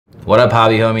What up,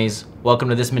 hobby homies? Welcome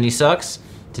to This Mini Sucks.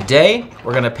 Today,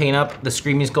 we're gonna paint up the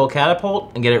Screaming Skull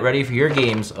catapult and get it ready for your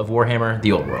games of Warhammer: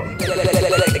 The Old World.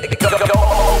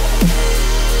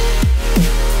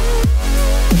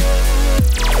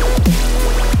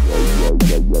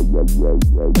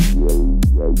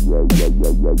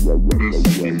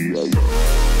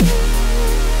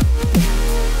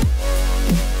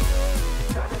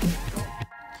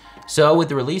 So with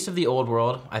the release of The Old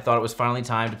World, I thought it was finally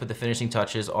time to put the finishing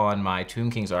touches on my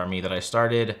Tomb King's army that I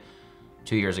started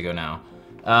 2 years ago now.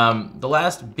 The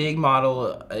last big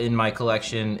model in my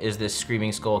collection is this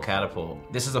Screaming Skull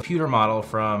catapult. This is a pewter model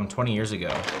from 20 years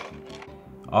ago.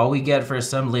 All we get for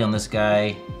assembly on this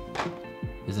guy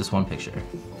is this one picture.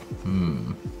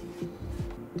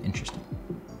 Interesting.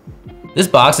 This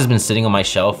box has been sitting on my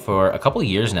shelf for a couple of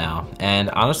years now, and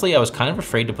honestly, I was kind of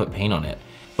afraid to put paint on it.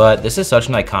 But this is such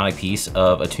an iconic piece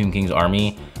of a Tomb King's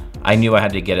army, I knew I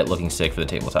had to get it looking sick for the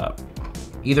tabletop.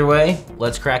 Either way,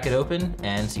 let's crack it open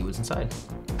and see what's inside.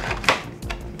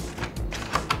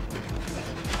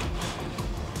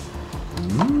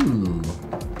 Ooh.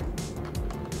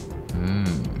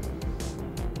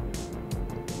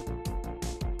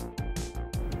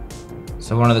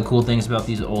 So one of the cool things about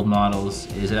these old models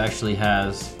is it actually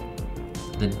has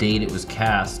the date it was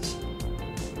cast.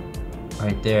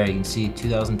 Right there, you can see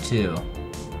 2002.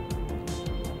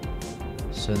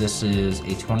 So this is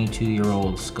a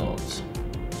 22-year-old sculpt.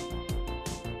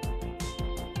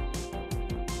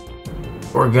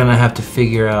 We're gonna have to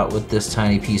figure out what this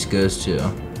tiny piece goes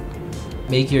to.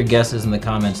 Make your guesses in the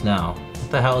comments now.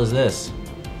 What the hell is this?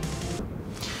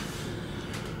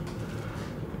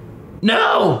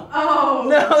 No! Oh!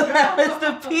 No, that was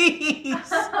the piece!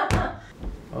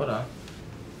 Hold on.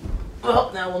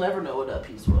 Well, now we'll never know what that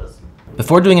piece was.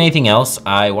 Before doing anything else,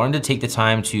 I wanted to take the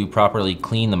time to properly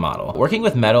clean the model. Working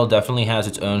with metal definitely has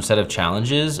its own set of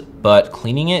challenges, but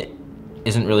cleaning it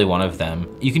isn't really one of them.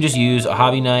 You can just use a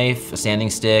hobby knife, a sanding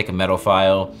stick, a metal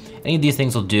file. Any of these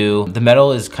things will do. The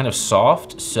metal is kind of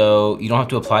soft, so you don't have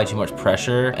to apply too much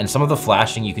pressure, and some of the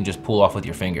flashing you can just pull off with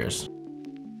your fingers.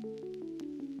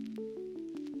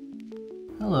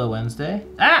 Hello, Wednesday.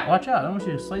 Ah, watch out, I don't want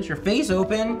you to slice your face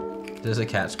open. There's a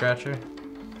cat scratcher.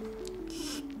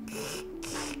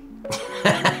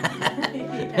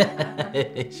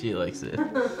 She likes it.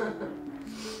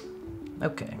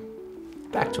 Okay,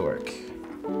 back to work.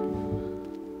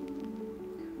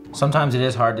 Sometimes it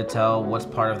is hard to tell what's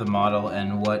part of the model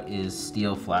and what is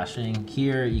steel flashing.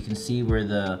 Here you can see where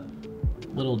the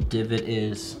little divot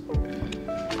is.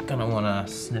 Gonna wanna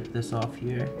snip this off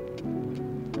here.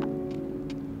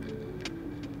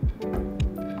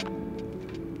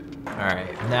 All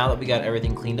right, now that we got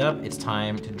everything cleaned up, it's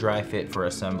time to dry fit for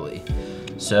assembly.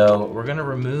 So we're gonna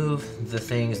remove the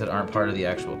things that aren't part of the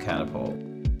actual catapult.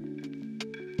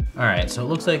 All right, so it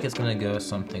looks like it's gonna go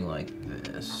something like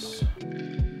this.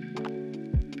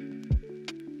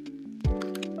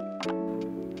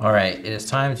 All right, it is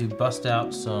time to bust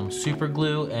out some super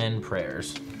glue and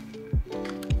prayers.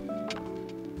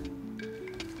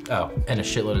 Oh, and a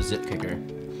shitload of zip kicker.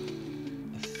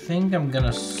 I think I'm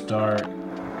gonna start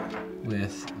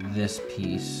with this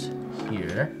piece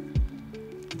here.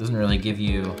 It doesn't really give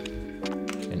you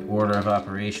an order of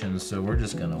operations, so we're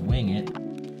just gonna wing it.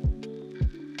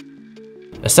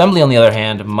 Assembly, on the other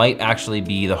hand, might actually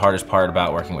be the hardest part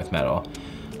about working with metal.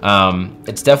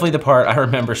 It's definitely the part I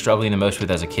remember struggling the most with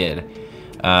as a kid.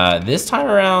 This time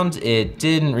around, it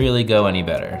didn't really go any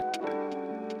better.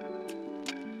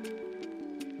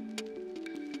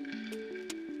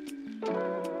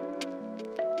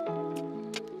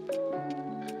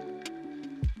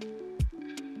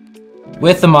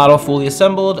 With the model fully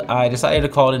assembled, I decided to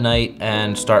call it a night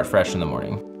and start fresh in the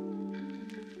morning.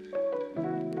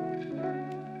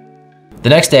 The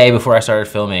next day, before I started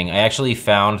filming, I actually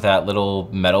found that little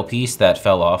metal piece that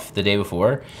fell off the day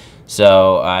before.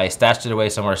 So I stashed it away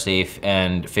somewhere safe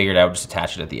and figured I would just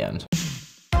attach it at the end.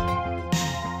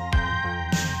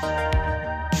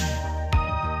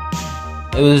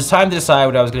 It was time to decide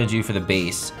what I was gonna do for the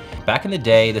base. Back in the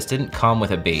day, this didn't come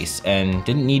with a base and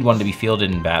didn't need one to be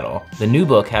fielded in battle. The new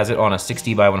book has it on a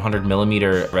 60 by 100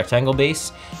 millimeter rectangle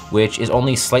base, which is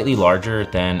only slightly larger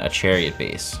than a chariot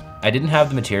base. I didn't have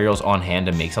the materials on hand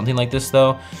to make something like this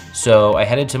though, so I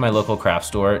headed to my local craft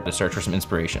store to search for some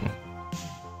inspiration.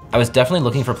 I was definitely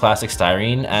looking for plastic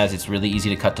styrene as it's really easy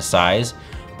to cut to size,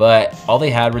 but all they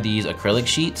had were these acrylic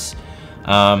sheets.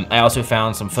 I also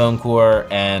found some foam core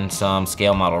and some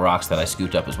scale model rocks that I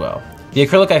scooped up as well. The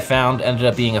acrylic I found ended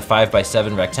up being a 5 by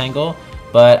 7 rectangle,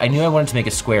 but I knew I wanted to make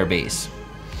a square base.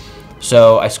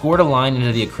 So I scored a line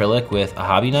into the acrylic with a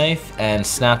hobby knife and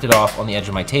snapped it off on the edge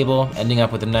of my table, ending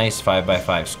up with a nice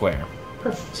 5x5 square.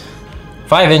 Perfect.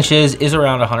 5 inches is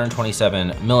around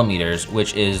 127 millimeters,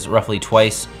 which is roughly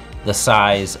twice the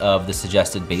size of the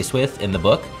suggested base width in the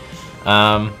book.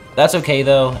 That's okay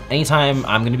though. Anytime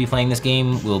I'm gonna be playing this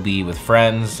game will be with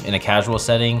friends in a casual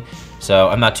setting, so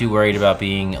I'm not too worried about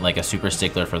being like a super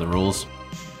stickler for the rules.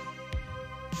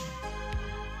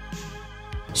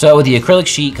 So with the acrylic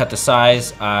sheet cut to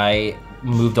size, I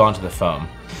moved on to the foam.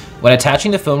 When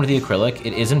attaching the foam to the acrylic,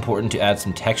 it is important to add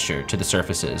some texture to the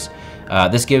surfaces.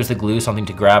 This gives the glue something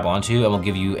to grab onto and will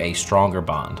give you a stronger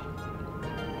bond.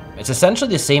 It's essentially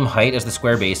the same height as the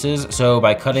square bases, so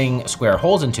by cutting square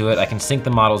holes into it, I can sink the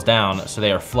models down so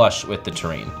they are flush with the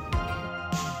terrain.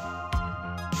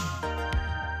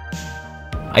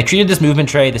 I treated this movement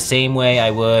tray the same way I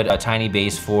would a tiny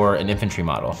base for an infantry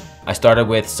model. I started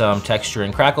with some texture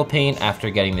and crackle paint after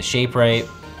getting the shape right,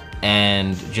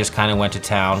 and just kind of went to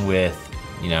town with,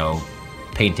 you know,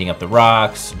 painting up the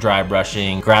rocks, dry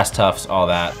brushing, grass tufts, all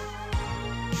that.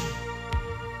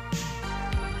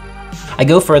 I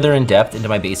go further in depth into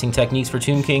my basing techniques for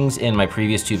Tomb Kings in my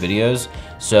previous 2 videos,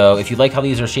 so if you like how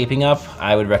these are shaping up,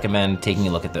 I would recommend taking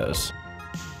a look at those.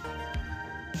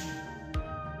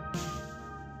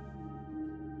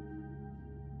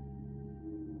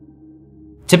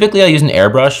 Typically I'll use an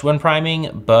airbrush when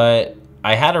priming, but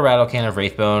I had a rattle can of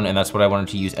Wraithbone and that's what I wanted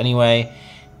to use anyway.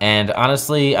 And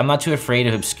honestly, I'm not too afraid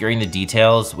of obscuring the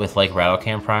details with like rattle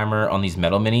can primer on these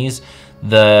metal minis.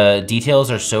 The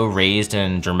details are so raised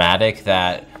and dramatic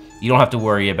that you don't have to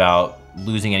worry about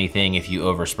losing anything if you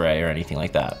overspray or anything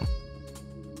like that.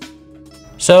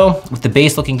 So with the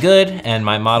base looking good and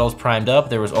my models primed up,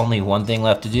 there was only one thing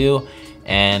left to do,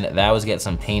 and that was get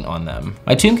some paint on them.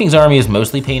 My Tomb King's army is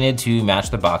mostly painted to match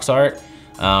the box art,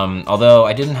 although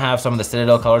I didn't have some of the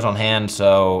Citadel colors on hand,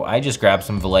 so I just grabbed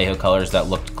some Vallejo colors that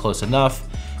looked close enough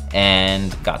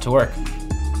and got to work.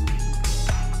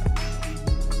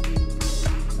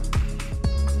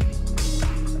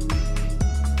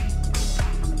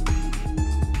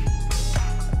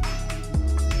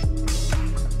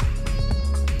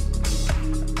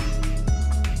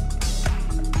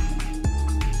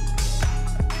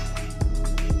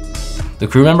 The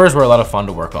crew members were a lot of fun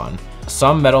to work on.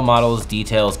 Some metal models'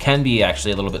 details can be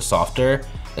actually a little bit softer,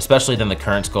 especially than the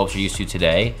current sculpts you're used to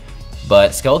today,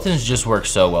 but skeletons just work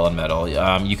so well in metal.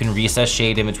 You can recess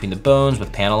shade in between the bones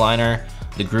with panel liner.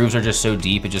 The grooves are just so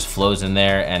deep, it just flows in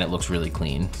there and it looks really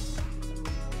clean.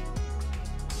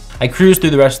 I cruised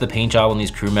through the rest of the paint job on these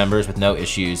crew members with no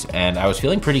issues, and I was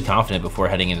feeling pretty confident before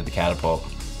heading into the catapult.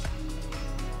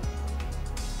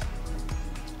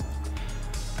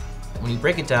 When you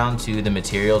break it down to the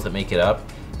materials that make it up,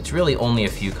 it's really only a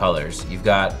few colors. You've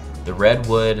got the red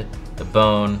wood, the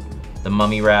bone, the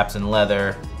mummy wraps and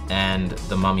leather, and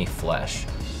the mummy flesh.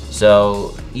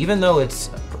 So even though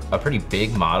it's a pretty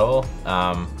big model,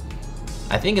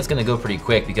 I think it's gonna go pretty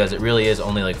quick because it really is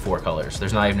only like 4 colors.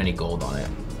 There's not even any gold on it.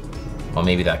 Well,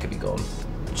 maybe that could be gold.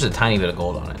 Just a tiny bit of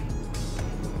gold on it.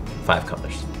 5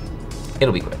 colors.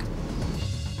 It'll be quick.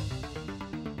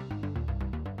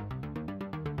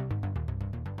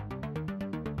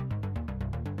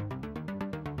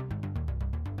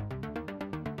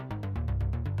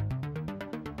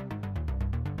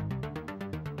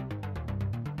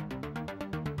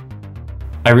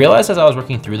 I realized as I was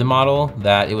working through the model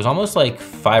that it was almost like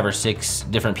 5 or 6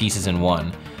 different pieces in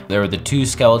one. There were the 2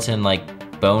 skeleton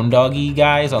like bone doggy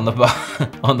guys on the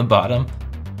on the bottom.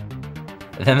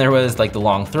 Then there was like the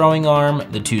long throwing arm,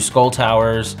 the 2 skull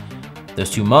towers, those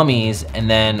 2 mummies, and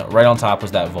then right on top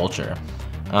was that vulture.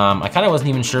 I kind of wasn't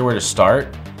even sure where to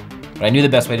start, but I knew the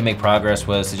best way to make progress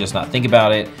was to just not think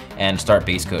about it and start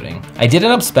base coating. I did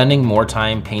end up spending more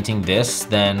time painting this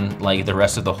than like the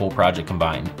rest of the whole project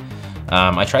combined.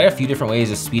 I tried a few different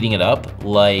ways of speeding it up,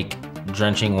 like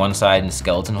drenching one side in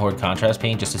skeleton horde contrast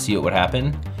paint just to see what would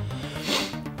happen.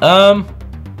 That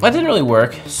didn't really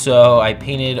work, so I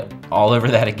painted all over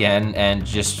that again and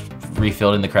just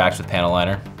refilled in the cracks with panel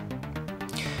liner.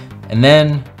 And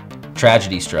then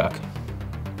tragedy struck.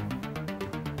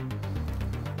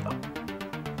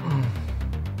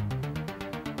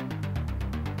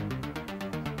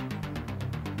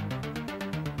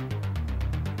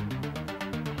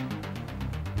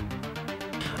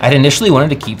 I'd initially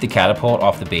wanted to keep the catapult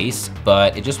off the base,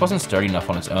 but it just wasn't sturdy enough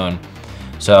on its own.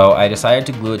 So I decided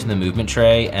to glue it to the movement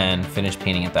tray and finish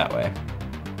painting it that way.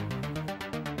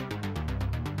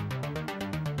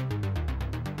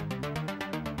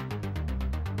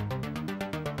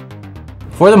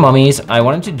 For the mummies, I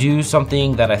wanted to do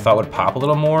something that I thought would pop a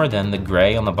little more than the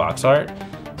gray on the box art.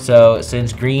 So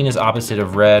since green is opposite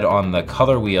of red on the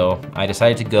color wheel, I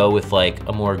decided to go with like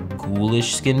a more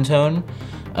ghoulish skin tone,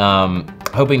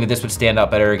 hoping that this would stand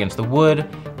out better against the wood,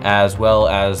 as well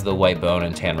as the white bone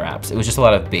and tan wraps. It was just a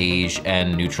lot of beige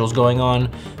and neutrals going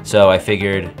on, so I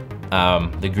figured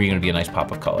the green would be a nice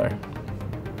pop of color.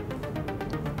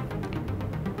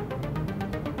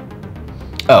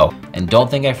 Oh, and don't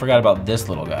think I forgot about this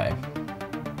little guy.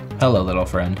 Hello, little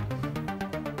friend.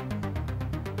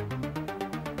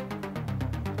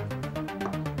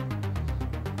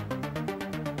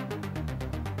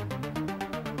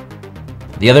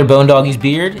 The other bone doggy's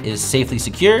beard is safely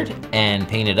secured and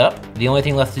painted up. The only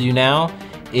thing left to do now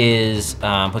is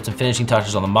put some finishing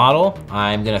touches on the model.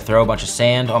 I'm gonna throw a bunch of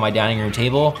sand on my dining room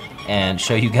table and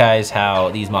show you guys how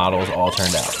these models all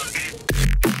turned out.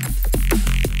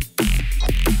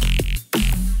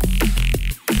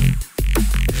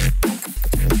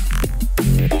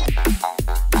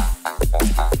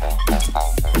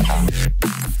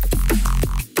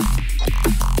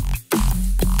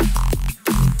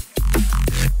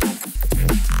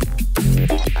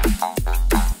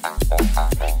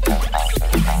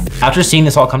 After seeing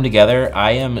this all come together,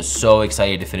 I am so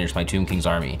excited to finish my Tomb King's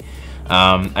army.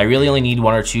 I really only need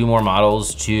 1 or 2 more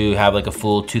models to have like a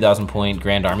full 2,000 point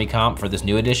Grand Army comp for this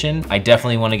new edition. I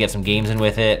definitely want to get some games in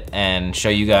with it and show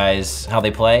you guys how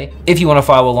they play. If you want to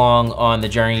follow along on the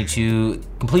journey to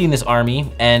completing this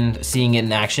army and seeing it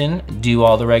in action, do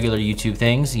all the regular YouTube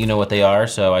things. You know what they are,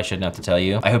 so I shouldn't have to tell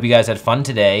you. I hope you guys had fun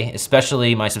today,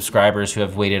 especially my subscribers who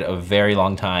have waited a very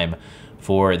long time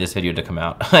for this video to come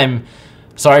out. I'm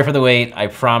sorry for the wait. I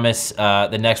promise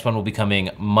the next one will be coming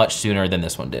much sooner than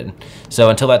this one did. So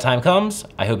until that time comes,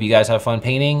 I hope you guys have fun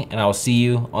painting, and I will see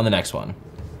you on the next one.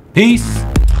 Peace.